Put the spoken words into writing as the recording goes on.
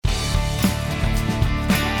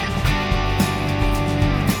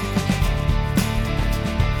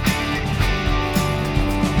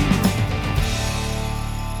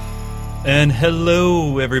And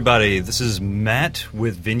hello, everybody. This is Matt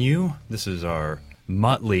with Venue. This is our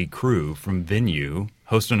motley crew from Venue,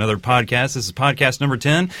 hosting another podcast. This is podcast number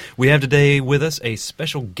 10. We have today with us a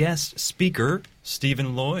special guest speaker,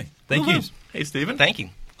 Stephen Loy. Thank you. Hey, Stephen. Thank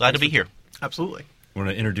you. Glad to be here. Absolutely. Want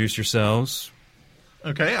to introduce yourselves?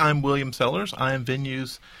 Okay, I'm William Sellers. I am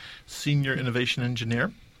Venue's Senior Innovation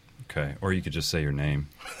Engineer. Okay, or you could just say your name.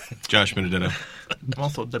 Josh Benedetto. I'm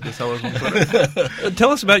also W. Sellers on Twitter.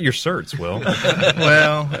 Tell us about your certs, Will.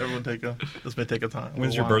 Well, this may take a time.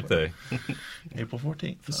 When's your birthday? April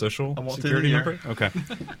 14th. The social I won't say security the number? year. Okay.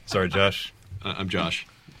 Sorry, Josh. I'm Josh.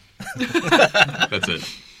 That's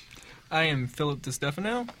it. I am Philip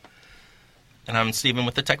DeStefano. And I'm Stephen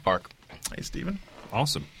with the Tech Park. Hey, Stephen.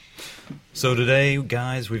 Awesome. So today,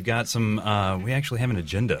 guys, we've got some, we actually have an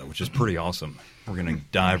agenda, which is pretty awesome. We're going to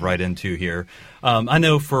dive right into here. I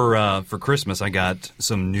know for Christmas I got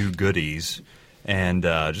some new goodies, and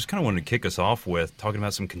just kind of wanted to kick us off with talking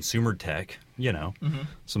about some consumer tech,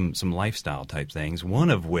 some lifestyle type things, one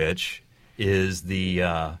of which is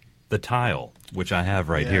the Tile, which I have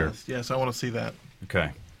right here. Yes, I want to see that.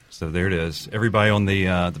 Okay. So there it is. Everybody on the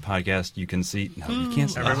podcast, you can see. No, you can't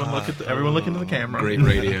see. Everyone look into the camera. Great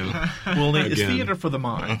radio. Well, it's Again. theater for the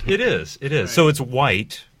mind. It is. It is. So it's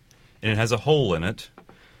white, and it has a hole in it,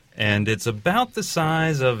 and it's about the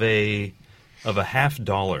size of a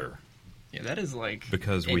 $50. Yeah, that is like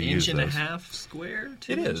Because an we use inch and those. a half square.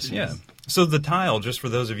 It is, yeah. So the Tile, just for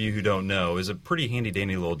those of you who don't know, is a pretty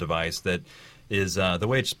handy-dandy little device that is, the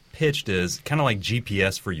way it's pitched is kind of like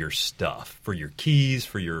GPS for your stuff, for your keys,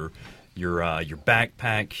 for your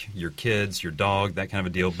backpack, your kids, your dog, that kind of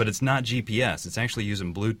a deal. But it's not GPS. It's actually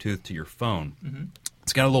using Bluetooth to your phone. Mm-hmm.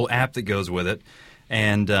 It's got a little app that goes with it.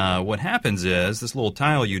 And what happens is this little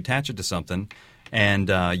tile, you attach it to something, and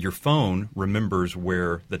your phone remembers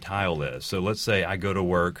where the tile is. So let's say I go to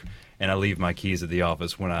work and I leave my keys at the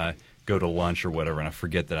office when I go to lunch or whatever, and I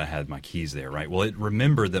forget that I had my keys there, right? Well, it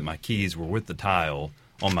remembered that my keys were with the tile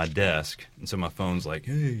on my desk, and so my phone's like,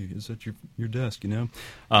 hey, is that your desk,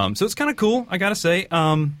 So it's kind of cool, I got to say.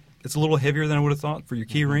 It's a little heavier than I would have thought for your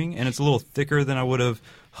key ring, and it's a little thicker than I would have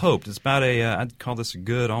hoped. It's about I'd call this a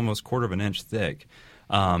good almost quarter of an inch thick.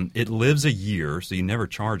 It lives a year, so you never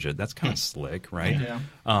charge it. That's kind of slick, right? Yeah.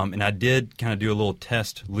 And I did kind of do a little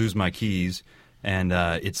test, lose my keys, and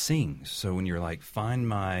it sings. So when you're like, find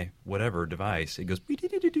my whatever device, it goes,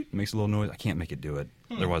 it makes a little noise. I can't make it do it.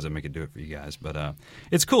 Otherwise, I'd make it do it for you guys. But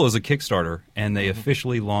it's cool as a Kickstarter, and they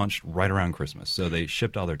officially launched right around Christmas. So they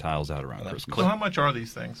shipped all their tiles out around Christmas. So how much are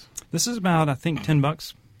these things? This is about, I think,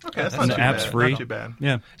 $10. Okay, that's And not the too app's bad. free. Not too bad.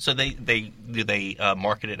 Yeah. So do they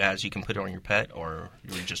market it as you can put it on your pet, or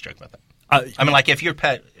you were just joking about that? I I mean, like if your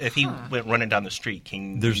pet, if he went running down the street,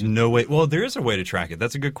 There's no way. Well, there is a way to track it.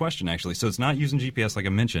 That's a good question, actually. So it's not using GPS like I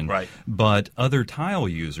mentioned. Right. But other tile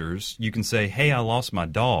users, you can say, hey, I lost my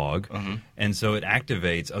dog. And so it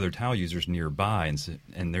activates other tile users nearby,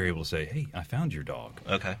 and they're able to say, hey, I found your dog.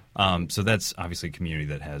 Okay. So that's obviously a community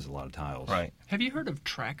that has a lot of tiles. Right. Have you heard of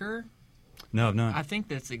Tracker? No, I've not. I think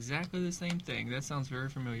that's exactly the same thing. That sounds very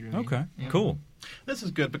familiar to me. Okay, Yeah. cool. This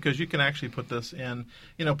is good because you can actually put this in.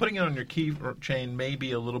 Putting it on your key chain may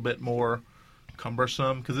be a little bit more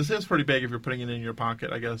cumbersome because this is pretty big if you're putting it in your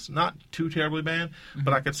pocket, I guess. Not too terribly bad,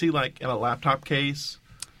 but I could see like in a laptop case.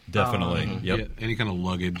 Definitely. Yep. Yeah, any kind of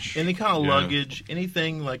luggage. Any kind of Yeah. luggage,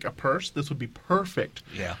 anything like a purse, this would be perfect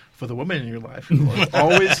Yeah. for the woman in your life who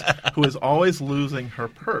is always losing her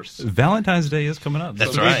purse. Valentine's Day is coming up.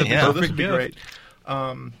 That's So right, this is the yeah. So this perfect would be gift.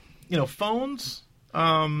 great. Phones.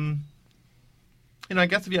 I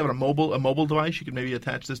guess if you have a mobile device, you could maybe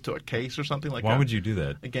attach this to a case or something like that. Why would you do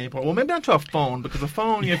that? A game board. Well, maybe not to a phone because a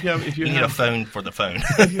phone. If you You need a phone for the phone.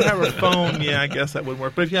 if you have a phone, yeah, I guess that would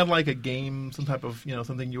work. But if you had like a game, some type of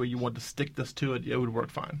something you want to stick this to it, it would work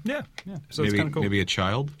fine. Yeah. So maybe, it's kind of cool. maybe a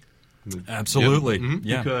child. Absolutely. Yeah. Mhm.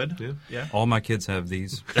 Yeah. You could. Yeah. Yeah. All my kids have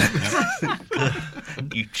these.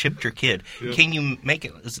 You chipped your kid. Can you make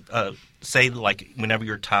it say like whenever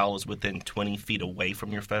your tile is within 20 feet away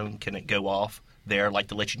from your phone, can it go off there, like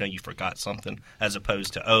to let you know you forgot something, as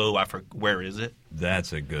opposed to where is it?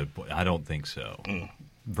 That's a good point. I don't think so.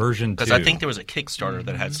 Version 2. Because I think there was a Kickstarter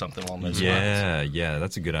that had something along those lines. Yeah,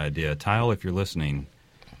 that's a good idea. Tile, if you're listening,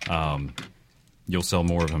 you'll sell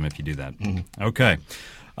more of them if you do that. Okay.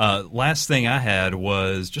 Last thing I had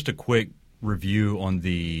was just a quick review on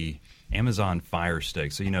the Amazon Fire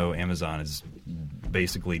Stick. So, Amazon is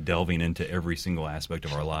basically delving into every single aspect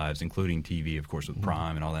of our lives, including TV, of course, with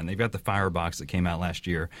Prime and all that. And they've got the Firebox that came out last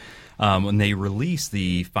year. When they released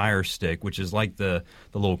the Fire Stick, which is like the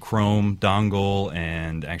little Chrome dongle,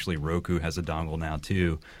 and actually Roku has a dongle now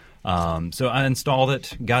too. So I installed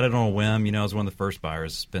it, got it on a whim. You know, I was one of the first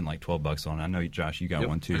buyers. Spent like $12 on it. I know, Josh, you got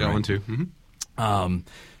one too. I got right? one too. Mm-hmm.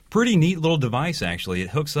 Pretty neat little device, actually. It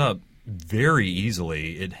hooks up very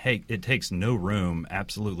easily. It takes no room,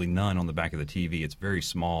 absolutely none on the back of the TV. It's very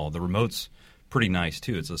small. The remote's pretty nice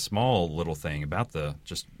too. It's a small little thing,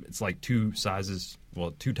 it's like two tiles.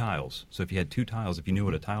 So if you had two tiles, if you knew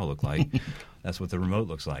what a tile looked like, that's what the remote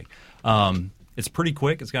looks like. It's pretty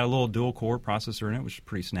quick. It's got a little dual core processor in it, which is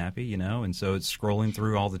pretty snappy, you know, and so it's scrolling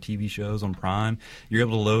through all the TV shows on Prime. You're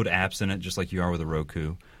able to load apps in it just like you are with a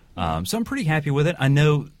Roku. So I'm pretty happy with it. I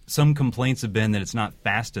know some complaints have been that it's not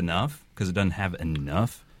fast enough because it doesn't have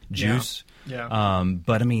enough juice. Yeah.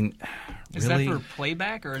 But I mean, Is really, that for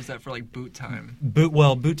playback or is that for like boot time?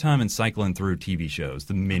 boot time and cycling through TV shows,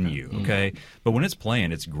 the menu, okay? But when it's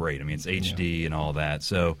playing, it's great. I mean, it's HD and all that.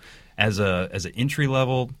 So as an entry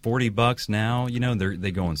level, $40 now, you know,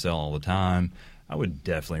 they go on sale all the time. I would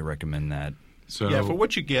definitely recommend that. So Yeah, for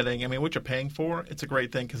what you're getting, I mean, what you're paying for, it's a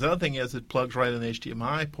great thing. Because the other thing is it plugs right in the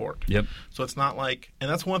HDMI port. Yep. So it's not like, and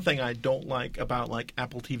that's one thing I don't like about like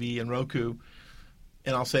Apple TV and Roku.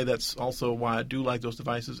 And I'll say that's also why I do like those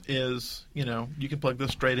devices is, you know, you can plug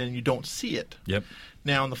this straight in and you don't see it. Yep.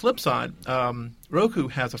 Now, on the flip side, Roku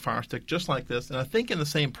has a Fire Stick just like this, and I think in the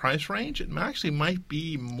same price range, it actually might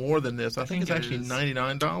be more than this. I think it's it actually is.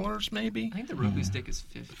 $99 maybe. I think the Roku stick is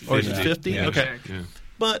 50. Or is it 50? Yeah. Okay. Check. yeah.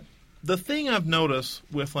 But the thing I've noticed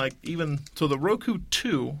with like so the Roku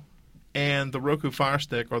 2 and the Roku Fire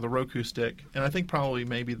Stick or the Roku Stick, and I think probably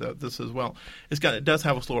maybe this as well, it does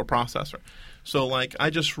have a slower processor. So like I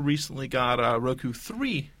just recently got a Roku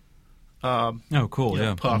 3 Oh, cool.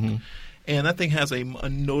 Yeah. puck, and that thing has a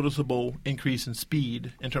noticeable increase in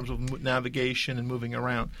speed in terms of navigation and moving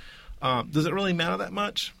around. Does it really matter that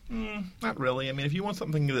much? Not really. I mean, if you want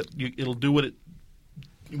something that it'll do what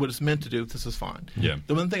it's meant to do, this is fine. Yeah.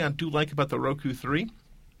 The one thing I do like about the Roku 3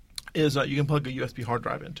 is you can plug a USB hard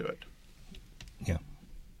drive into it.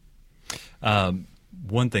 Yeah.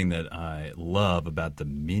 One thing that I love about the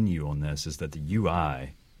menu on this is that the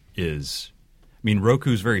UI is, I mean,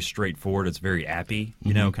 Roku's very straightforward. It's very appy,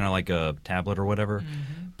 you know, kind of like a tablet or whatever.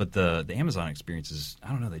 But the Amazon experience is, I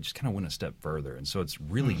don't know, they just kind of went a step further. And so it's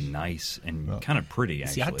really nice and kind of pretty,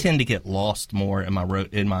 actually. See, I tend to get lost more in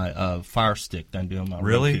my Fire Stick than I do in my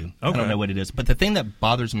Really? Roku. I Okay. don't know what it is, but the thing that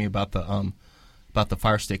bothers me about the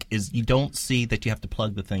Fire Stick is you don't see that you have to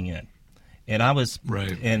plug the thing in. And I was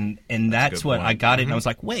Right. and That's a that's good what point. I got it. And I was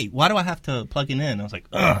like, wait, why do I have to plug it in? And I was like,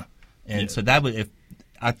 ugh. And so that was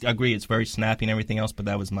I agree, it's very snappy and everything else, but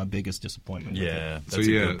that was my biggest disappointment. with it. Yeah, So, that's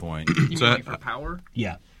a yeah. good point. You So mean for power?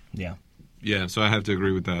 Yeah. Yeah, so I have to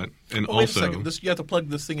agree with that. And Oh, wait a also, second. You have to plug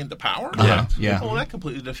this thing into power? Yeah. Yeah. Oh, that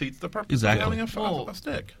completely defeats the purpose Exactly. of having Well, a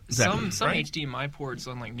stick. Exactly. Some Right. HDMI ports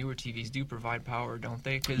on like newer TVs do provide power, don't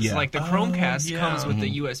they? Because Yeah. like the Chromecast yeah. comes with the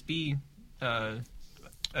USB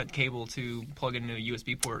cable to plug into a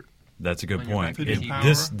USB port. That's a good On your point. Mac TV.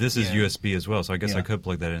 This is Yeah. USB as well, so I guess I Yeah. could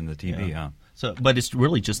plug that in the TV, Yeah. huh? So, but it's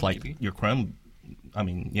really just like Maybe. your Chrome. I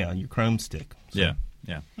mean, yeah, your Chrome stick. So, Yeah,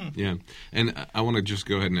 yeah. yeah. And I want to just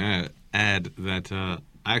go ahead and add that I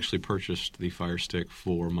actually purchased the Fire Stick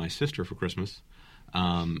for my sister for Christmas.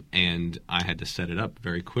 And I had to set it up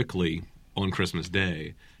very quickly on Christmas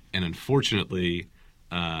Day. And unfortunately,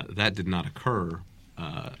 that did not occur.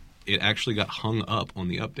 It actually got hung up on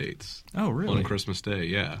the updates. Oh, really? On Christmas Day,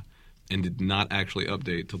 yeah. And did not actually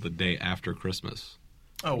update till the day after Christmas,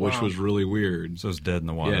 Oh, wow. which was really weird. So it's dead in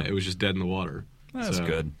the water. Yeah, it was just dead in the water. That's So,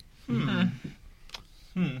 good.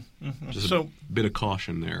 Just So- a bit of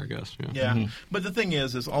caution there, I guess. Yeah. Yeah, but the thing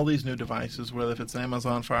is all these new devices, whether if it's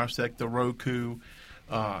Amazon Fire Stick, the Roku,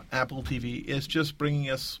 Apple TV, it's just bringing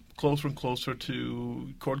us closer and closer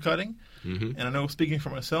to cord cutting. Mhm. And I know, speaking for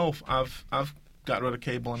myself, I've got rid of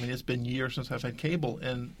cable. I mean, it's been years since I've had cable,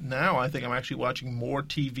 and now I think I'm actually watching more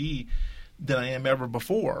TV than I am ever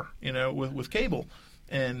before. You know, with cable.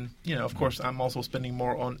 And, you know, of course, I'm also spending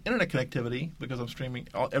more on internet connectivity because I'm streaming.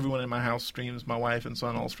 Everyone in my house streams. My wife and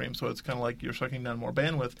son all stream. So it's kind of like you're sucking down more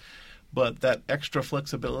bandwidth. But that extra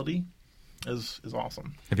flexibility is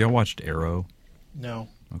awesome. Have y'all watched Arrow? No.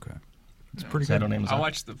 Okay. It's No. pretty Is that good. on Amazon? I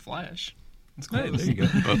watched The Flash. It's Hey, close. there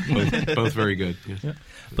you go. both very good. Yeah.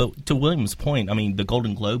 But to William's point, I mean, the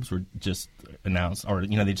Golden Globes were just announced, or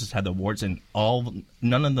they just had the awards, and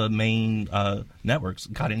none of the main networks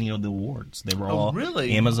got any of the awards. They were Oh, all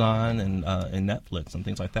really? Amazon and Netflix and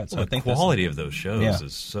things like that. So Well, I the think quality of those shows Yeah.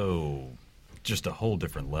 is so just a whole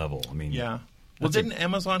different level. I mean, Yeah. Well, That's a- didn't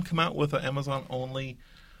Amazon come out with an Amazon-only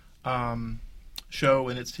show,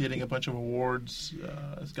 and it's hitting a bunch of awards?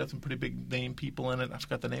 It's got some pretty big name people in it. I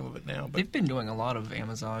forgot the name of it now. But They've been doing a lot of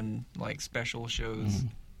Amazon like special shows.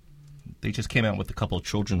 They just came out with a couple of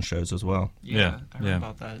children's shows as well. Yeah, I heard yeah.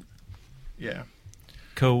 about that. Yeah.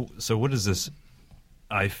 So what is this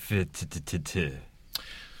iFit?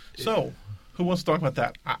 So, who wants to talk about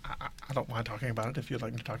that? I don't mind talking about it if you'd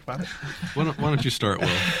like me to talk about it. Why don't you start, Will?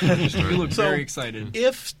 Why don't you start? You look So, very excited.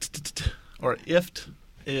 IFT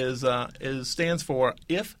stands for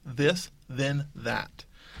if this then that,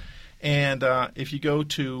 and if you go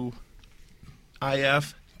to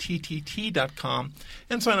ifttt.com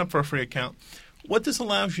and sign up for a free account, what this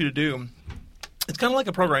allows you to do, it's kind of like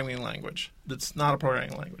a programming language that's not a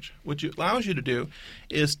programming language. What it allows you to do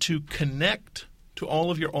is to connect to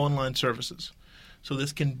all of your online services. So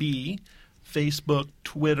this can be Facebook,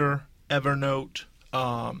 Twitter, Evernote,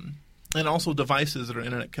 and also devices that are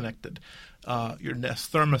internet connected. Your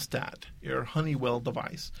Nest thermostat, your Honeywell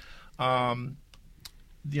device.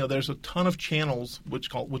 There's a ton of channels which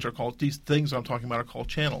are called, these things I'm talking about are called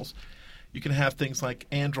channels. You can have things like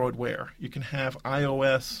Android Wear. You can have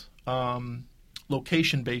iOS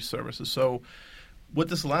location-based services. So what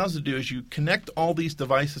this allows you to do is you connect all these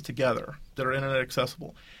devices together that are internet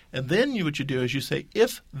accessible. And then what you do is you say,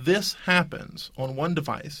 if this happens on one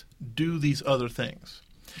device, do these other things.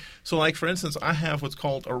 So like, for instance, I have what's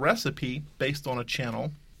called a recipe based on a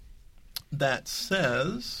channel that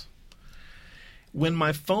says, when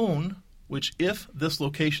my phone, which if this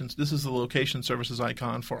is the location services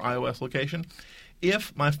icon for iOS location,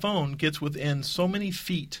 if my phone gets within so many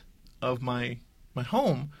feet of my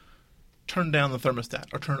home, turn down the thermostat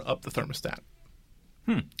or turn up the thermostat.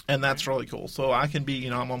 And that's really cool. So I can be,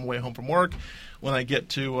 I'm on my way home from work. When I get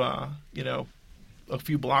to, a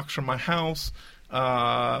few blocks from my house,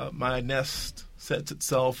 my Nest sets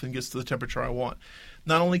itself and gets to the temperature I want.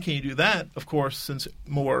 Not only can you do that, of course, since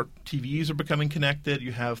more TVs are becoming connected,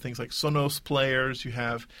 you have things like Sonos players, you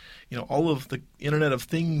have, all of the Internet of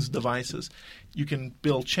Things devices. You can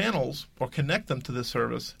build channels or connect them to this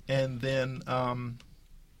service and then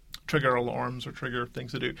trigger alarms or trigger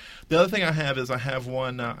things to do. The other thing I have is I have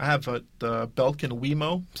the Belkin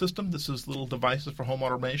Wemo system. This is little devices for home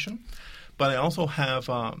automation. But I also have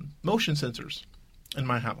motion sensors in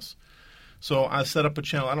my house. So I set up a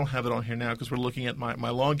channel. I don't have it on here now because we're looking at my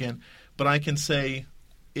login. But I can say,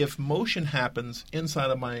 if motion happens inside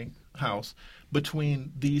of my house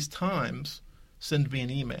between these times, send me an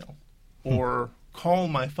email or call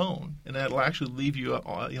my phone, and that'll actually leave you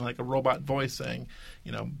like a robot voice saying,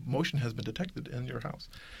 motion has been detected in your house.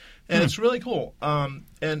 And it's really cool.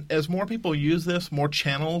 And as more people use this, more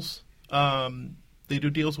channels, they do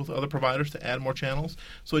deals with other providers to add more channels.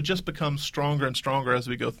 So it just becomes stronger and stronger as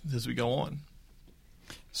we go on.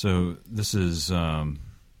 So this is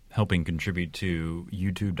helping contribute to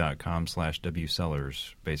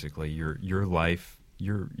youtube.com/WSellers, basically your life,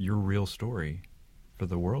 your real story for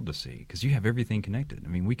the world to see, because you have everything connected. I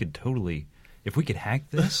mean, we could totally, if we could hack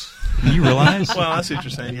this, you realize? Well, I see what you're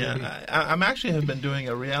saying, yeah. I'm actually have been doing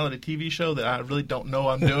a reality TV show that I really don't know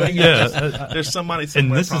I'm doing. Yeah. There's somebody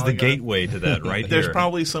somewhere. And this is the going, gateway to that right There's here.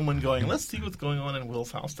 probably someone going, let's see what's going on in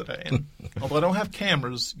Will's house today. And, although I don't have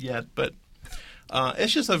cameras yet, but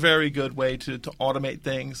it's just a very good way to automate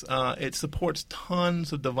things. It supports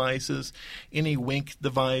tons of devices, any Wink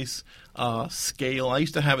device, scale. I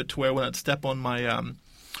used to have it to where when I'd step on my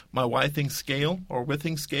my withing scale or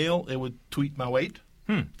withing scale, it would tweet my weight.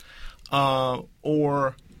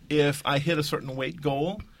 Or if I hit a certain weight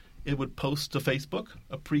goal, it would post to Facebook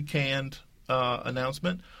a pre-canned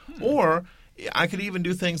announcement. Or I could even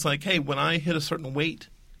do things like, hey, when I hit a certain weight,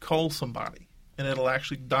 call somebody. And it'll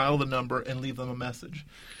actually dial the number and leave them a message.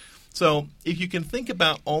 So if you can think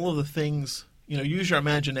about all of the things, use your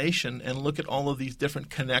imagination and look at all of these different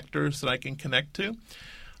connectors that I can connect to,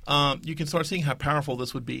 you can start seeing how powerful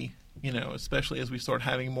this would be, especially as we start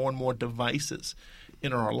having more and more devices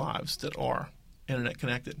in our lives that are internet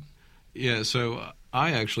connected. Yeah, so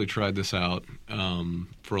I actually tried this out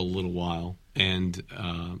for a little while, and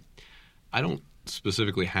I don't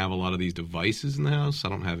specifically have a lot of these devices in the house. I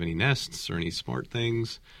don't have any Nests or any smart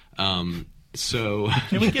things. So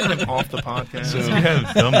can we get him off the podcast? You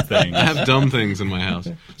have dumb things. I have dumb things in my house.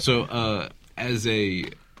 So as a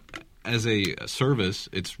service,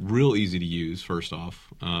 it's real easy to use, first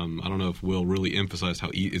off. I don't know if Will really emphasized how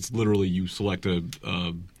it's literally you select a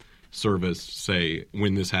service, say,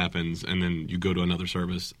 when this happens, and then you go to another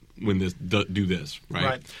service, when this do this, right?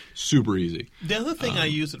 Right. Super easy. The other thing I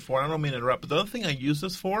use it for, I don't mean to interrupt, but the other thing I use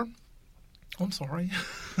this for, I'm sorry.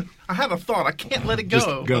 I had a thought. I can't let it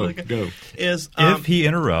go. Just go. Is If he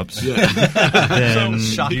interrupts, then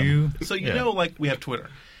So you know, like we have Twitter,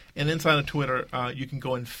 and inside of Twitter, you can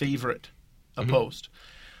go and favorite a post.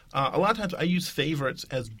 A lot of times, I use favorites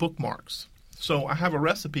as bookmarks. So I have a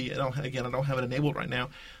recipe. I don't have it enabled right now.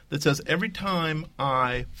 That says every time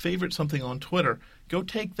I favorite something on Twitter, go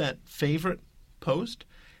take that favorite post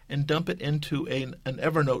and dump it into an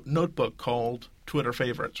Evernote notebook called Twitter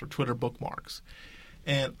Favorites or Twitter Bookmarks.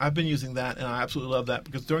 And I've been using that, and I absolutely love that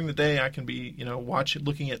because during the day I can be,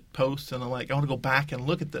 looking at posts, and I'm like, I want to go back and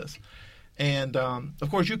look at this. And, of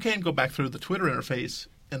course, you can go back through the Twitter interface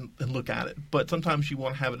and look at it. But sometimes you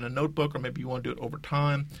want to have it in a notebook, or maybe you want to do it over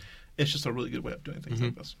time. It's just a really good way of doing things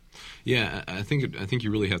like this. Yeah, I think you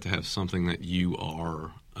really have to have something that you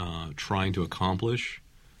are trying to accomplish,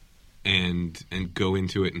 and go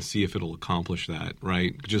into it and see if it'll accomplish that.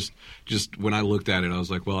 Right? Just when I looked at it, I was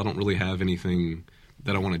like, well, I don't really have anything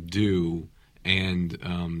that I want to do, and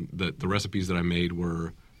the recipes that I made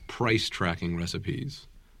were price tracking recipes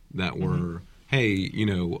that were, hey,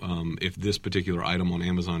 if this particular item on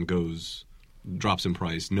Amazon drops in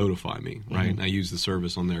price, notify me, right? And I use the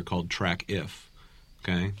service on there called TrackIf,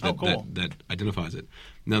 okay? Cool. That identifies it.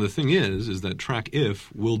 Now, the thing is that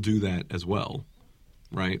TrackIf will do that as well,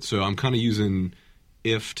 right? So I'm kind of using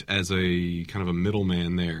IFT as a kind of a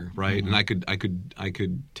middleman there, right? And I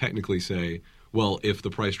could technically say, well, if the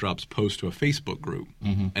price drops, post to a Facebook group,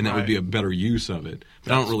 and that would be a better use of it.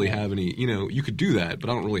 But I don't really have any, you could do that, but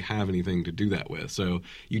I don't really have anything to do that with. So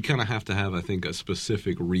you kind of have to have, I think, a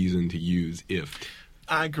specific reason to use IFT.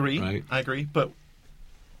 I agree. Right? I agree. But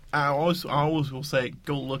I always will say,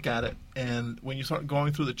 go look at it. And when you start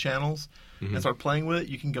going through the channels and start playing with it,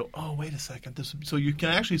 you can go, oh, wait a second. So you can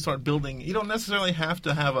actually start building. You don't necessarily have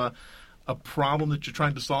to have a problem that you're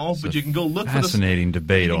trying to solve, but you can go look for this fascinating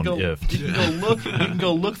debate on IFT. You can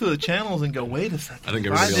go look through the channels and go, wait a second. I think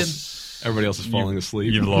everybody else is falling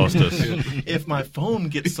asleep. You've lost us. If my phone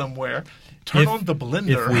gets somewhere, turn on the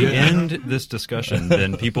blender. If we end this discussion,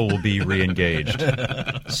 then people will be re-engaged.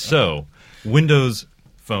 So, Windows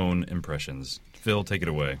Phone impressions. Phil, take it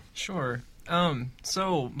away. Sure.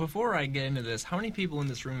 So before I get into this, how many people in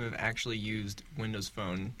this room have actually used Windows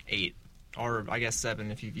Phone 8? Or I guess 7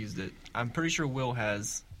 if you've used it. I'm pretty sure Will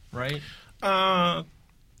has, right?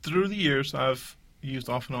 Through the years, I've used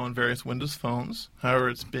off and on various Windows phones. However,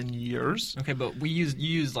 it's been years. Okay, but you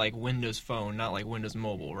use like Windows Phone, not like Windows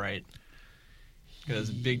Mobile, right? Because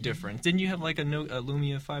big difference. Didn't you have like a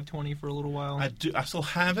Lumia 520 for a little while? I do. I still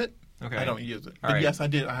have it. Okay. I don't use it. All But right. yes, I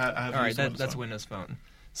did. I have All right, used Windows that's Phone. Windows Phone.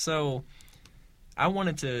 So I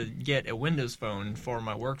wanted to get a Windows Phone for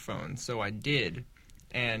my work phone, so I did.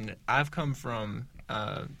 And I've come from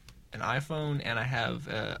an iPhone, and I have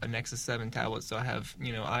a Nexus 7 tablet, so I have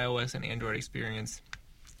iOS and Android experience.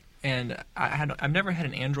 And I've never had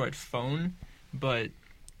an Android phone, but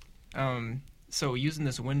so using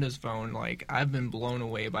this Windows Phone, like I've been blown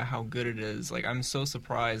away by how good it is. Like I'm so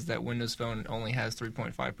surprised that Windows Phone only has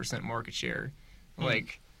 3.5% market share.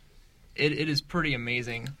 Like it is pretty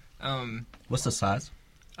amazing. What's the size?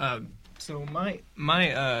 So my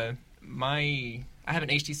I have an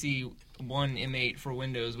HTC One M8 for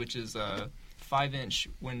Windows, which is a 5-inch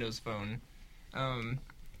Windows Phone.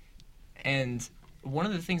 And one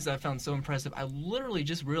of the things that I found so impressive, I literally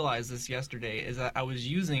just realized this yesterday, is that I was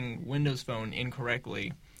using Windows Phone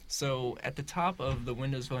incorrectly. So at the top of the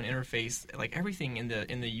Windows Phone interface, like everything in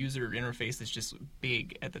the user interface is just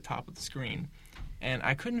big at the top of the screen. And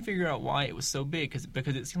I couldn't figure out why it was so big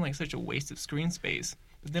because it seemed like such a waste of screen space.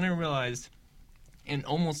 But then I realized in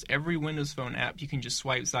almost every Windows Phone app, you can just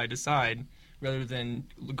swipe side to side rather than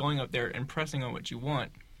going up there and pressing on what you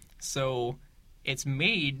want. So it's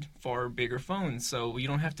made for bigger phones, so you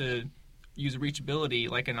don't have to use reachability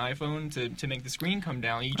like an iPhone to make the screen come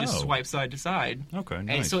down. You just swipe side to side. Okay, And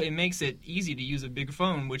nice. so it makes it easy to use a big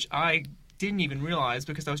phone, which I didn't even realize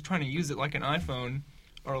because I was trying to use it like an iPhone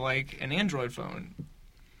or like an Android phone.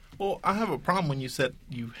 Well, I have a problem when you said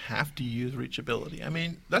you have to use reachability. I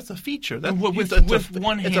mean, that's a feature. That's, With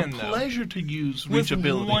one hand, it's a though. pleasure to use With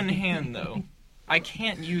reachability. one hand, though. I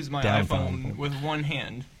can't use my Down iPhone phone. with one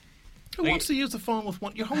hand. Who wants to use the phone with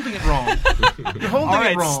one? You're holding it wrong. You're holding All it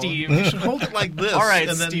right, wrong. Steve. You should hold it like this, All right,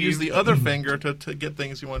 and then Steve. use the other finger to get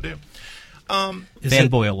things you want to do. Is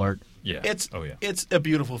it- Fanboy alert. Yeah. It's yeah. it's a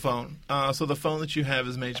beautiful phone. So the phone that you have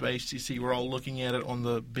is made by HTC. We're all looking at it on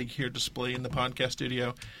the big here display in the podcast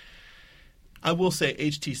studio. I will say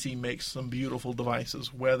HTC makes some beautiful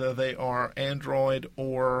devices, whether they are Android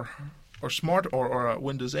or smart or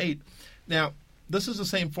Windows 8. Now, this is the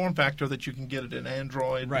same form factor that you can get it in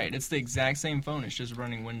Android. Right, it's the exact same phone. It's just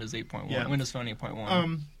running Windows 8.1, Yeah. Windows Phone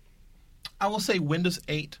 8.1. I will say Windows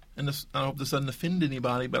 8, and this, I hope this doesn't offend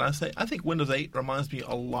anybody, but I think Windows 8 reminds me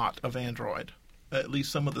a lot of Android. at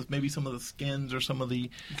least some of the skins or some of the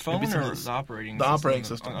Phone maybe some or of the the operating the system? operating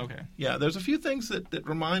system. Oh, okay. Yeah, there's a few things that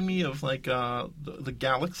remind me of like the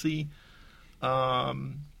Galaxy.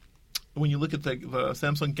 When you look at the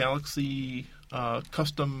Samsung Galaxy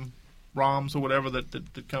custom ROMs or whatever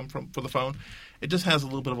that come for the phone, it just has a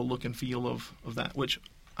little bit of a look and feel of that, which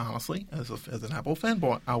honestly, as an Apple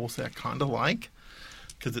fanboy, I will say I kind of like,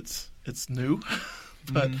 because it's new.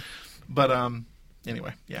 But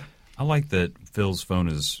anyway, yeah. I like that Phil's phone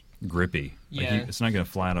is grippy. Like Yeah. it's not going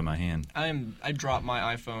to fly out of my hand. I drop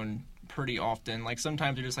my iPhone pretty often. Like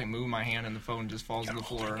sometimes I just like move my hand and the phone just falls to the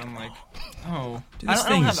floor, and I'm like, oh. Dude, I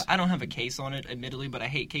this don't have a case on it, admittedly, but I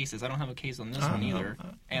hate cases. I don't have a case on this one either,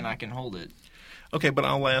 and I can hold it. Okay, but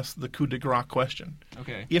I'll ask the coup de grace question.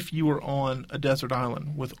 Okay. If you were on a desert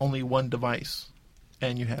island with only one device,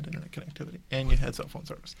 and you had internet connectivity, and you had cell phone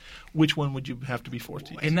service, which one would you have to be forced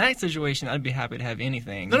to use? In that situation, I'd be happy to have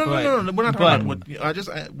anything. No, but, we're not talking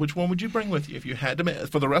about which one would you bring with you if you had to?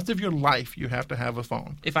 For the rest of your life, you have to have a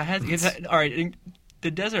phone. If I had, all right,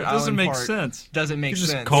 the desert island doesn't make part sense. Doesn't make You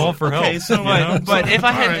just sense. call for help. Okay, so you know? But if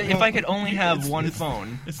I had, All right, if well, I could only have one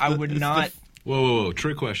phone, I would not. Whoa.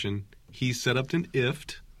 Trick question. He set up an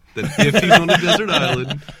IFT that if he's on a desert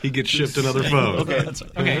island, he gets shipped another phone. Okay,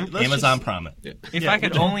 Okay, Amazon Prime it. if I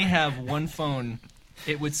could only have one phone,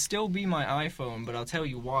 it would still be my iPhone, but I'll tell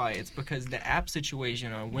you why. It's because the app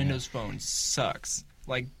situation on Windows Phone sucks.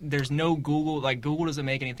 Like, there's no Google. Like, Google doesn't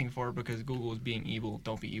make anything for it because Google is being evil.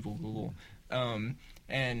 Don't be evil, Google.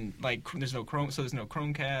 And, like, there's no Chrome, so there's no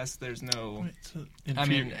Chromecast. There's no... I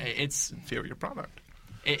mean, it's... inferior product.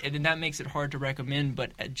 And that makes it hard to recommend,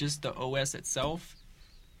 but just the OS itself...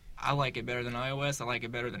 I like it better than iOS. I like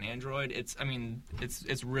it better than Android. It's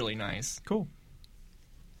really nice. Cool.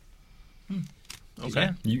 Okay.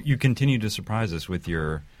 Yeah. You continue to surprise us with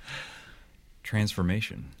your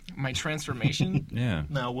transformation. My transformation. Yeah.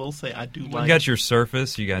 Now, we'll say I do You like... got your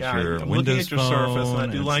Surface. You got your I'm Windows looking at your Phone. Surface, and I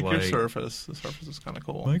do it's like your Surface. The Surface is kind of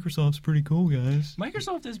cool. Microsoft's pretty cool, guys.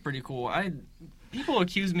 Microsoft is pretty cool. People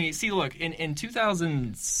accuse me. See, look, in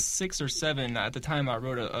 2006 or 7, at the time I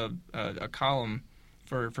wrote a column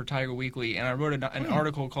for Tiger Weekly, and I wrote an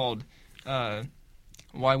article called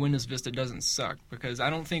 "Why Windows Vista Doesn't Suck," because I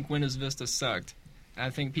don't think Windows Vista sucked. I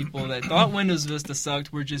think people that thought Windows Vista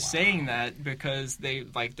sucked were just saying that because they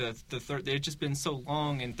like they'd just been so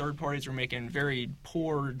long, and third parties were making very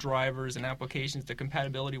poor drivers and applications. The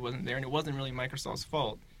compatibility wasn't there, and it wasn't really Microsoft's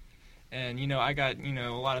fault. And I got a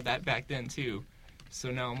lot of that back then too.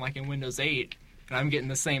 So now I'm like in Windows 8. And I'm getting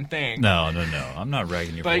the same thing. No. I'm not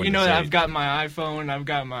ragging you for But Windows 8. I've got my iPhone, I've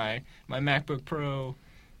got my MacBook Pro,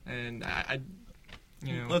 and I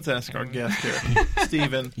Let's ask our guest here.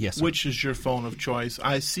 Stephen, Yes, sir. which is your phone of choice?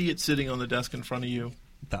 I see it sitting on the desk in front of you.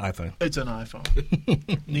 The iPhone. It's an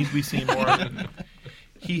iPhone. Need we see more of it?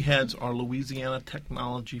 He heads our Louisiana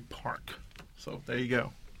Technology Park. So there you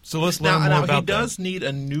go. So let's learn more Now about he does need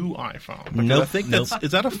a new iPhone. Because Nope, I think nope. is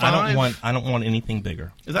that a 5? I don't want anything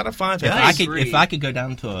bigger. Is that a 5S? If I could go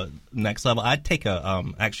down to a next level, I'd take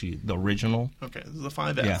actually the original. Okay, this is a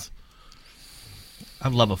 5S. Yeah.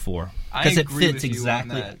 I'd love a 4 I because it agree fits with you on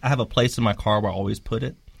exactly. that. I have a place in my car where I always put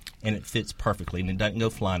it, and it fits perfectly, and it doesn't go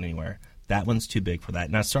flying anywhere. That one's too big for that,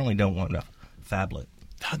 and I certainly don't want a phablet.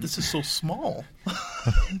 God, this is so small.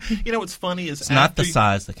 What's funny is It's not the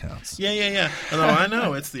size that counts. Yeah. No, I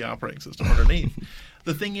know it's the operating system underneath.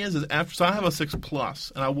 The thing is so I have a 6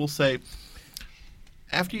 Plus, and I will say,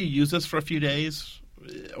 after you use this for a few days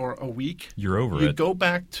or a week, You're over you it. go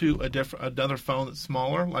back to another phone that's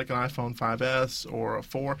smaller, like an iPhone 5S or a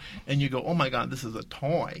 4, and you go, oh my God, this is a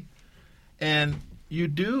toy. And you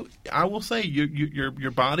do. I will say,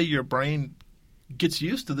 your body, your brain gets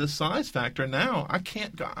used to this size factor. Now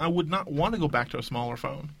I would not want to go back to a smaller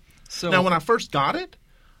phone. So Now, when I first got it,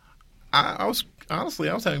 I was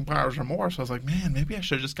having buyer's remorse. I was like, man, maybe I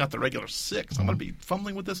should have just got the regular 6. I'm going to be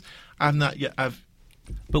fumbling with this. I've not yet.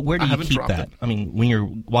 But where do I you haven't keep dropped that? it. I mean, when you're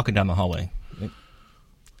walking down the hallway.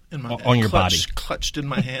 In my On your body. clutched in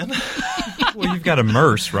my hand. Well, you've got a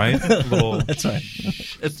Merce, right? A little. That's right.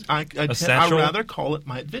 I'd satchel? rather call it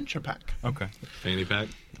my adventure pack. Okay. Fanny pack.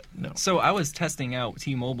 No. So I was testing out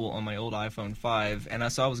T-Mobile on my old iPhone 5, and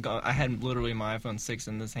I had literally my iPhone 6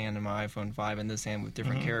 in this hand and my iPhone 5 in this hand with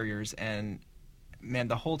different carriers, and man,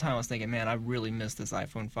 the whole time I was thinking, man, I really miss this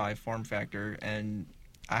iPhone 5 form factor, and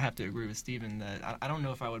I have to agree with Steven that I don't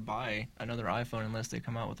know if I would buy another iPhone unless they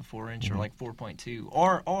come out with a 4-inch or like 4.2,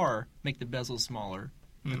 or make the bezels smaller.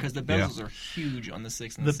 Because the bezels are huge on the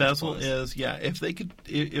 6 and the 6 bezel Plus. is, if they could,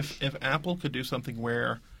 if Apple could do something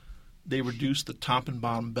where they reduce the top and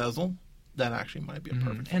bottom bezel, that actually might be a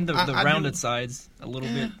perfect. And the I rounded do- sides a little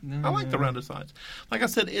bit. I like the rounded sides. Like I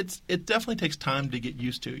said, it definitely takes time to get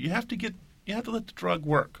used to. You have to let the drug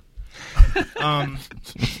work.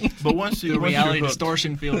 But once you The reality hooked,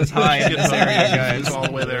 distortion field is high in get this hooked, area, guys. it's all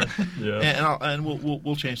the way there. Yeah. And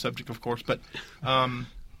we'll change subject, of course. But darn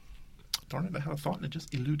it, I had a thought and it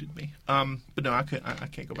just eluded me. But no, I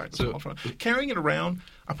can't go back to the small phone. Carrying it around,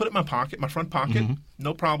 I put it in my pocket, my front pocket,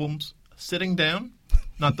 no problems. Sitting down,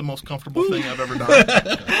 not the most comfortable thing I've ever done.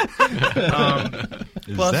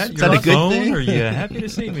 Is Plus- that is your that a good phone? thing? Are you happy to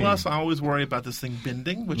see me? Plus, I always worry about this thing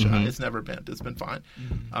bending, which it's never bent. It's been fine.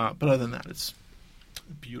 But other than that, it's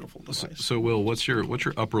a beautiful device. So, Will, what's your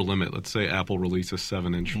upper limit? Let's say Apple releases a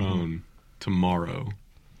 7-inch phone tomorrow.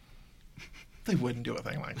 They wouldn't do a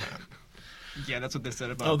thing like that. Yeah, that's what they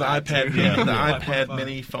said about Oh, the that, iPad too. Mini, the Yeah. iPad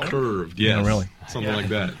Mini phone. Curved, yes. really? Something like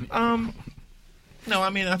that. No,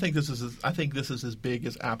 I mean, I think this is as big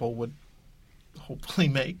as Apple would hopefully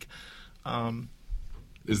make.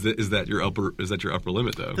 Is that your upper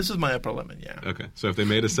limit though? This is my upper limit. Yeah. Okay, so if they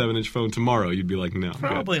made a 7-inch phone tomorrow, you'd be like, no.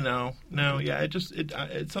 Probably no. Yeah,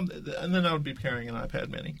 it's something, and then I would be carrying an iPad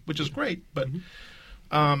Mini, which is great, but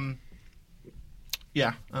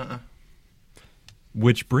yeah.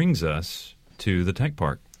 Which brings us to the Tech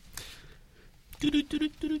Park.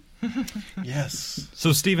 Yes.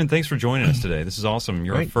 So, Stephen, thanks for joining us today. This is awesome.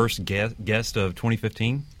 You're our Great. first guest of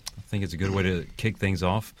 2015. I think it's a good way to kick things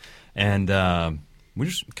off. And we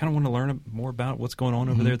just kind of want to learn more about what's going on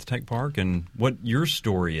over there at the Tech Park and what your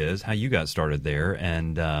story is, how you got started there,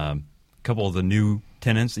 and a couple of the new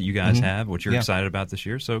tenants that you guys have, what you're Yeah. excited about this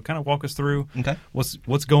year. So kind of walk us through Okay.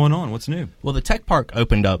 what's going on, what's new. Well, the Tech Park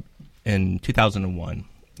opened up in 2001,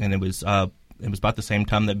 and it was about the same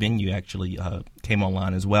time that Venue actually came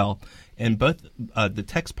online as well. And both the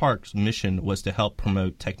Tech Park's mission was to help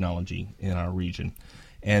promote technology in our region,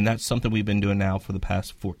 and that's something we've been doing now for the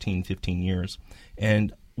past 14, 15 years.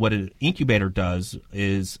 And what an incubator does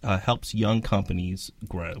is helps young companies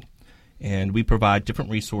grow. And we provide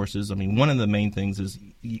different resources. I mean, one of the main things is,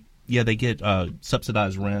 they get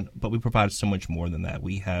subsidized rent, but we provide so much more than that.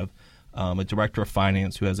 We have a director of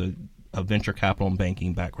finance who has a venture capital and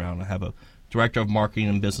banking background. I have a director of marketing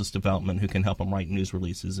and business development who can help them write news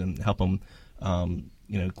releases and help them,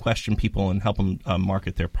 question people and help them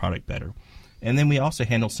market their product better. And then we also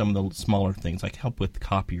handle some of the smaller things, like help with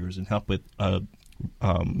copiers and help with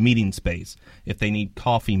meeting space if they need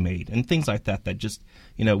coffee made and things like that. That just,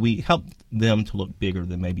 we help them to look bigger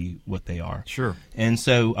than maybe what they are. Sure. And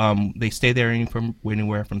so they stay there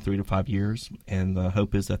anywhere from 3 to 5 years, and the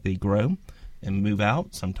hope is that they grow and move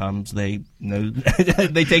out. Sometimes they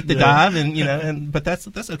they take the dive, and but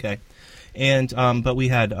that's okay. And but we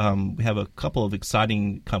have a couple of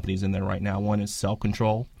exciting companies in there right now. One is Cell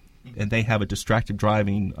Control, and they have a distracted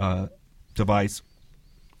driving device,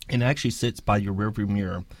 and it actually sits by your rearview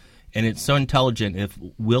mirror, and it's so intelligent. If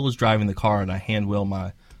Will is driving the car and I hand Will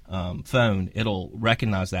my phone, it'll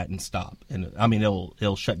recognize that and stop, and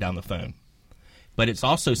it'll shut down the phone. But it's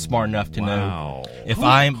also smart enough to know if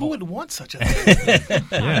Who would want such a thing?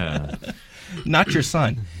 Yeah. not your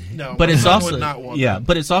son. No, But my it's son also would not want that.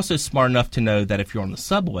 but it's also smart enough to know that if you're on the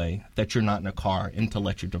subway, that you're not in a car, and to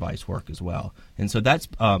let your device work as well. And so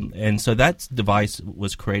that device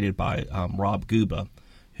was created by Rob Guba,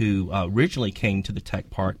 who originally came to the Tech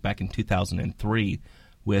Park back in 2003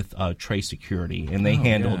 with Trace Security, and they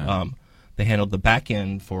handled the back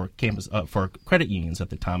end for campus for credit unions at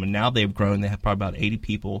the time, and now they've grown. They have probably about 80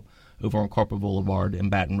 people over on Corporate Boulevard in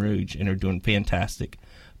Baton Rouge, and are doing fantastic.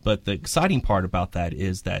 But the exciting part about that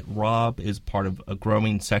is that Rob is part of a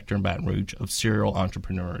growing sector in Baton Rouge of serial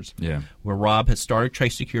entrepreneurs. Yeah. Where Rob has started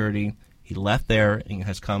Trace Security, he left there and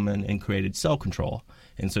has come in and created Cell Control.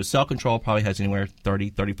 And so Cell Control probably has anywhere 30,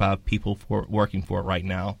 35 people working for it right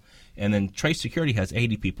now. And then Trace Security has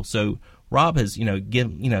 80 people. So Rob has,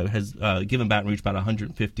 given Baton Rouge about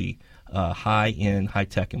 150 high-end,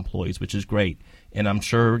 high-tech employees, which is great. And I'm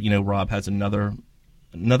sure, Rob has another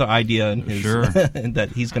idea in his, Sure.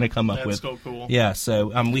 that he's going to come up That's with. so cool. Yeah,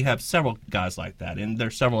 so we have several guys like that, and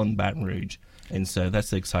there's several in Baton Rouge. And so that's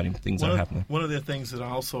the exciting things that are happening. One of the things that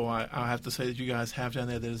I have to say that you guys have down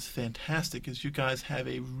there that is fantastic is you guys have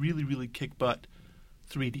a really, really kick-butt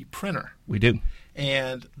 3D printer. We do.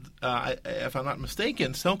 And if I'm not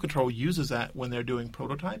mistaken, Cell Control uses that when they're doing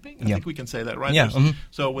prototyping. I Yeah. think we can say that, right? Yeah, There's-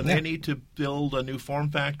 So when Yeah. they need to build a new form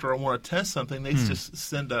factor or want to test something, they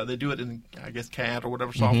just they do it in, I guess, CAD or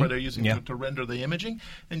whatever software they're using Yeah. to render the imaging,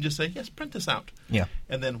 and just say, yes, print this out. Yeah.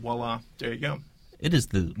 And then voila, there you go. It is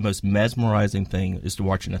the most mesmerizing thing is to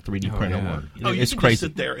watching a 3D printer yeah. work. Oh, you it's can crazy. just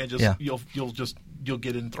sit there and just Yeah. you'll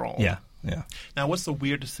get enthralled. Yeah, Yeah. Now, what's the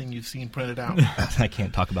weirdest thing you've seen printed out? I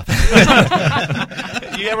can't talk about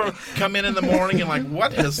that. You ever come in the morning and like,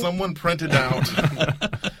 what has someone printed out?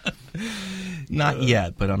 Not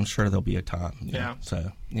yet, but I'm sure there'll be a time. Yeah.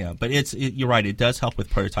 So, yeah. But you're right. It does help with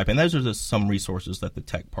prototyping. Those are just some resources that the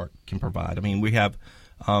tech part can provide. I mean, we have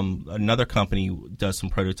another company does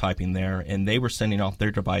some prototyping there, and they were sending off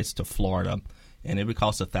their device to Florida, and it would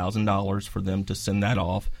cost $1,000 for them to send that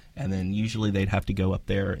off. And then usually they'd have to go up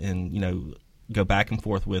there and, go back and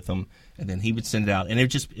forth with them, and then he would send it out. And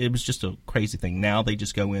it was just a crazy thing. Now they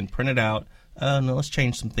just go in, print it out, no, let's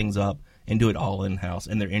change some things up, and do it all in-house.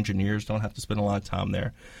 And their engineers don't have to spend a lot of time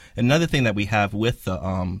there. Another thing that we have with the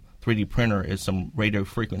 3D printer is some radio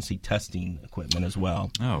frequency testing equipment as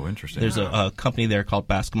well. Oh, interesting. There's a company there called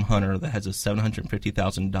Bascom Hunter that has a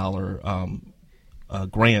 $750,000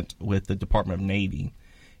 grant with the Department of Navy.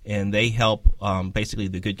 And they help basically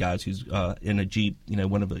the good guys who's in a Jeep,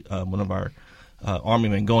 one of our Army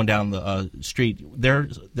men going down the street.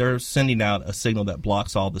 They're sending out a signal that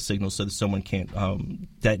blocks all the signals so that someone can't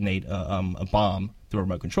detonate a bomb through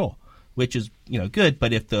remote control, which is good.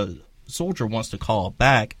 But if the soldier wants to call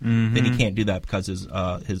back, then he can't do that because his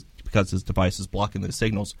device is blocking the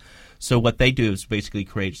signals. So what they do is basically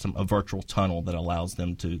create a virtual tunnel that allows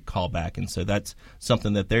them to call back, and so that's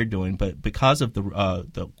something that they're doing. But because of the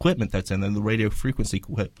equipment that's in there, the radio frequency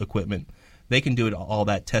equipment, they can do all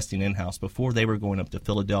that testing in-house. Before, they were going up to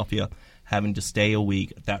Philadelphia, having to stay a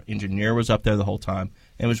week. That engineer was up there the whole time,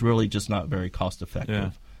 and it was really just not very cost-effective. Yeah.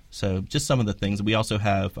 So just some of the things. We also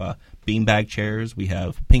have beanbag chairs. We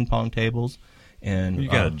have ping-pong tables. And you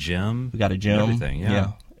got a gym. We got a gym. Everything,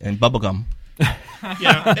 yeah. And bubble gum.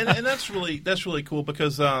 Yeah, and that's really cool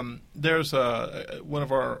because there's one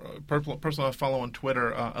of our person I follow on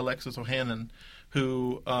Twitter, Alexis Ohanan,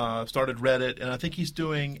 who started Reddit, and I think he's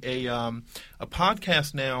doing a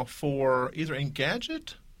podcast now for either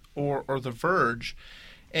Engadget or The Verge,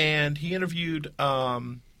 and he interviewed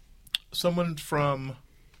someone from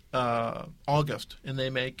August, and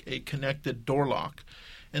they make a connected door lock.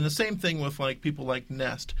 And the same thing with like people like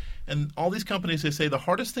Nest. And all these companies, they say the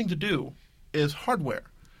hardest thing to do is hardware.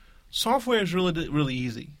 Software is really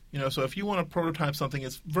easy. So if you want to prototype something,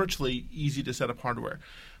 it's virtually easy to set up hardware.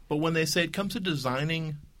 But when they say it comes to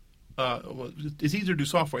designing, it's easier to do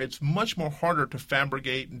software. It's much more harder to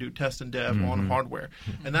fabricate and do test and dev on hardware.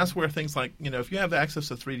 And that's where things like, if you have access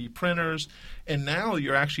to 3D printers, and now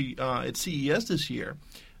you're actually at CES this year,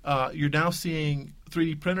 you're now seeing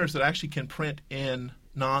 3D printers that actually can print in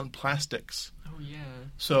non-plastics. Oh, yeah.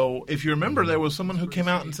 So if you remember, there was someone who came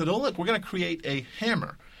out and said, oh, look, we're going to create a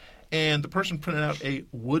hammer. And the person printed out a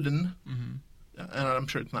wooden, and I'm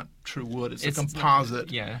sure it's not true wood, it's a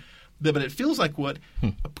composite. Yeah. But it feels like wood,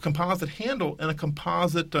 a composite handle, and a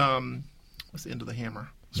composite, what's the end of the hammer?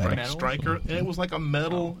 Striker. And it was like a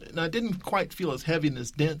metal. Now, it didn't quite feel as heavy and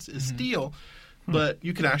as dense as steel, but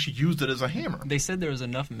you could actually use it as a hammer. They said there was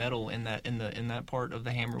enough metal in that part of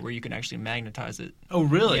the hammer where you can actually magnetize it. Oh,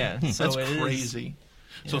 really? Yeah. So that's crazy.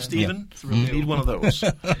 So, Yeah. Stephen, Really you need one of those.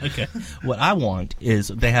 Okay. What I want is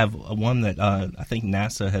they have one that I think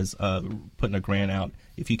NASA has put in a grant out.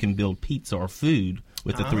 If you can build pizza or food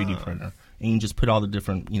with a 3D printer, and you can just put all the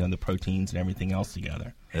different, the proteins and everything else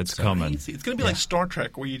together. It's coming. Crazy. It's going to be like Star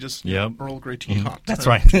Trek, where you just Earl Grey tea hot. That's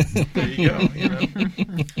right. There you go.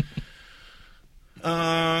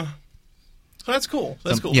 So that's cool.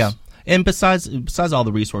 That's cool. Yeah. And besides all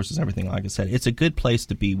the resources and everything, like I said, it's a good place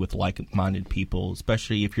to be with like-minded people,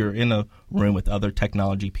 especially if you're in a room with other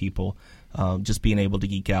technology people. Just being able to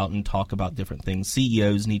geek out and talk about different things.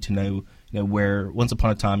 CEOs need to know, where once upon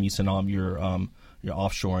a time you sent all your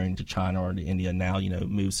offshoring to China or to India. Now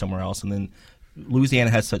move somewhere else, and then Louisiana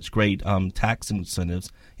has such great tax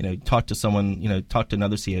incentives. Talk to someone. Talk to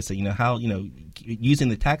another CEO. Say, how using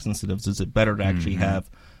the tax incentives, is it better to actually have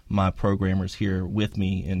my programmers here with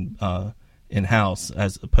me in house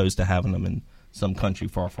as opposed to having them in some country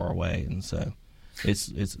far, far away? And so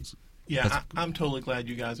it's yeah, I'm totally glad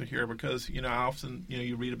you guys are here because I often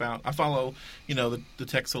you read about, I follow the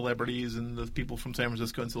tech celebrities and the people from San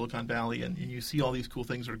Francisco and Silicon Valley, and you see all these cool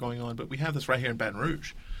things that are going on. But we have this right here in Baton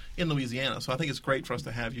Rouge, in Louisiana. So I think it's great for us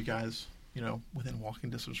to have you guys within walking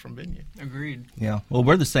distance from Venue. Agreed. Yeah. Well,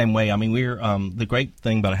 we're the same way. I mean, we're the great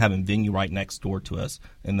thing about having Venue right next door to us,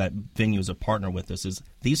 and that Venue is a partner with us, is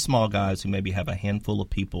these small guys who maybe have a handful of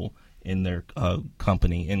people in their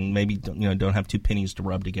company and maybe don't have two pennies to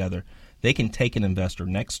rub together. They can take an investor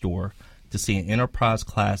next door to see an enterprise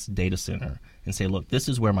class data center and say, look, this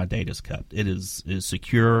is where my data is kept. It is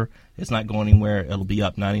secure. It's not going anywhere. It'll be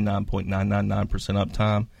up 99.999%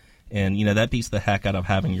 uptime. And, that beats the heck out of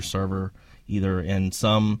having your server either in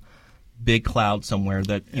some big cloud somewhere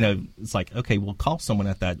that it's like, okay, we'll call someone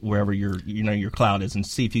at that wherever your cloud is and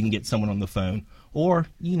see if you can get someone on the phone, or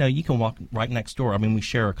you can walk right next door. I mean, we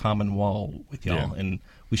share a common wall with y'all, and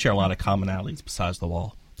we share a lot of commonalities besides the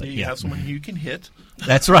wall. But, You have someone you can hit.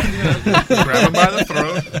 That's right. Grab them by the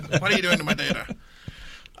throat. What are you doing to my data?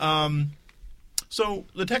 So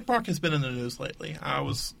the Tech Park has been in the news lately. I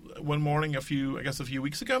was one morning a few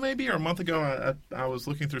weeks ago, maybe, or a month ago. I was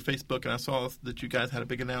looking through Facebook and I saw that you guys had a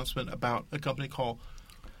big announcement about a company called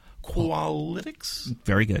Qualytics.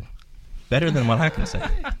 Very good. Better than what I can say.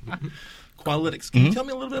 Qualytics. Can you tell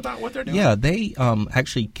me a little bit about what they're doing? Yeah, they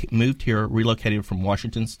actually moved here, relocated from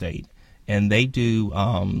Washington State, and they do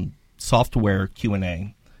software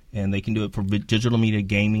Q&A. And they can do it for digital media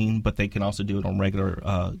gaming, but they can also do it on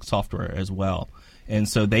regular software as well. And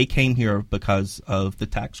so they came here because of the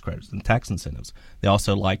tax credits and tax incentives. They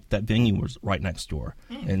also liked that Venue was right next door.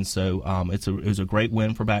 And so it was a great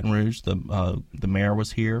win for Baton Rouge. The mayor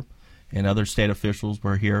was here, and other state officials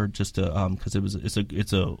were here just because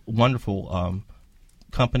it's a wonderful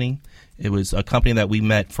company. It was a company that we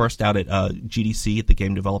met first out at GDC at the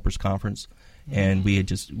Game Developers Conference. And we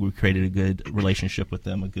created a good relationship with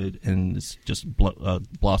them, and it's just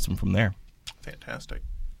blossomed from there. Fantastic.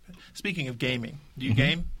 Speaking of gaming, do you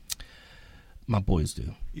game? My boys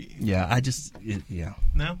do. Yeah,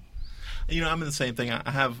 No? I'm in the same thing.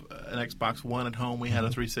 I have an Xbox One at home. We had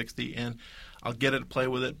a 360, and I'll get it to play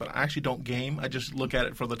with it, but I actually don't game. I just look at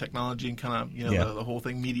it for the technology and kind of, the whole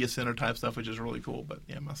thing, media center type stuff, which is really cool. But,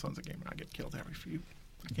 yeah, my son's a gamer. I get killed every few.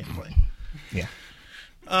 I can't play. Yeah.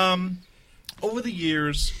 Over the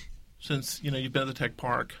years, since you've been at the Tech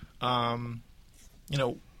Park, and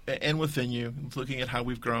with Venue, looking at how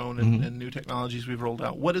we've grown and new technologies we've rolled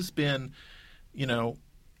out, what has been,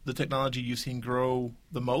 the technology you've seen grow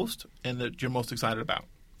the most and that you're most excited about?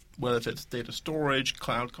 Whether it's data storage,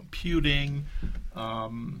 cloud computing,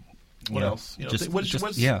 what else?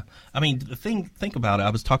 I mean, think about it.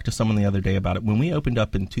 I was talking to someone the other day about it. When we opened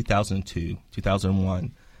up in 2002,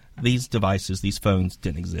 2001. These devices, these phones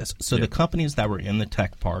didn't exist. So the companies that were in the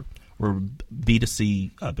Tech Park were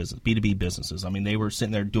B2C B2B businesses. I mean, they were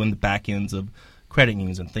sitting there doing the back ends of credit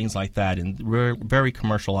unions and things like that, and very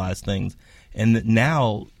commercialized things. And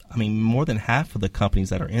now, I mean, more than half of the companies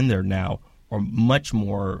that are in there now are much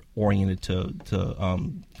more oriented to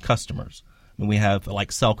customers. I mean, we have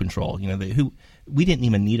like Cell Control. We didn't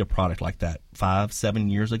even need a product like that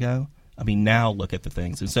 5-7 years ago. I mean, now look at the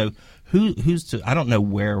things. And so I don't know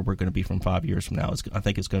where we're going to be from 5 years from now. I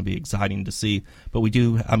think it's going to be exciting to see. But we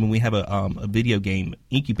have a video game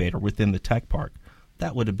incubator within the Tech Park.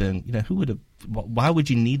 That would have been, why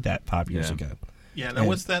would you need that 5 years ago? Yeah, now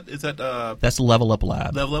what's that? Is that that's Level Up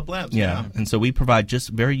Lab. Level Up Labs, yeah. And so we provide just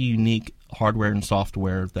very unique hardware and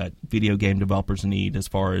software that video game developers need, as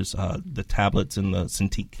far as the tablets and the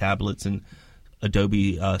Cintiq tablets and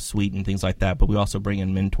Adobe Suite and things like that. But we also bring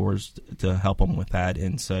in mentors to help them with that,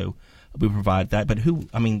 and so we provide that. But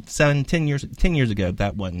 10 years ago,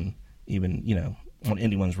 that wasn't even on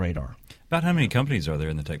anyone's radar. About how many companies are there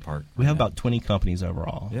in the Tech Park? We have about 20 companies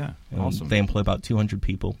overall. Yeah, awesome. They employ about 200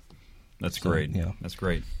 people. That's great. Yeah, that's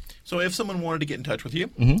great. So if someone wanted to get in touch with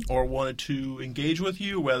you or wanted to engage with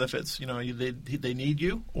you, whether if it's they need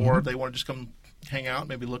you or they want to just come hang out,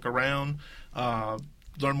 maybe look around,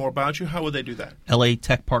 learn more about you, how would they do that?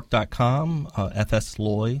 LATechPark.com. FS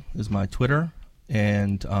Loy is my Twitter,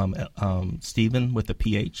 and Stephen with the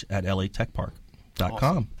PH at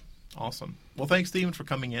LATechPark.com. Awesome. Well, thanks, Stephen, for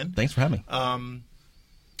coming in. Thanks for having me.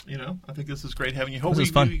 I think this is great having you. Hope this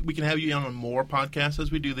is fun. We can have you on more podcasts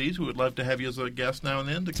as we do these. We would love to have you as a guest now and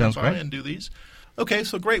then to come by and do these. Okay,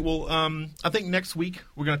 so great. Well, I think next week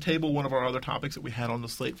we're going to table one of our other topics that we had on the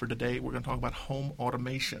slate for today. We're going to talk about home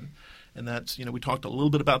automation. And that's, we talked a little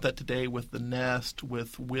bit about that today with the Nest, with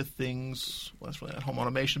things. Well, that's really not home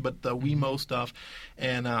automation, but the Wemo stuff.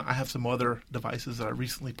 And I have some other devices that I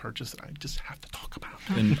recently purchased that I just have to talk about.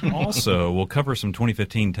 And also, we'll cover some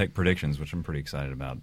 2015 tech predictions, which I'm pretty excited about.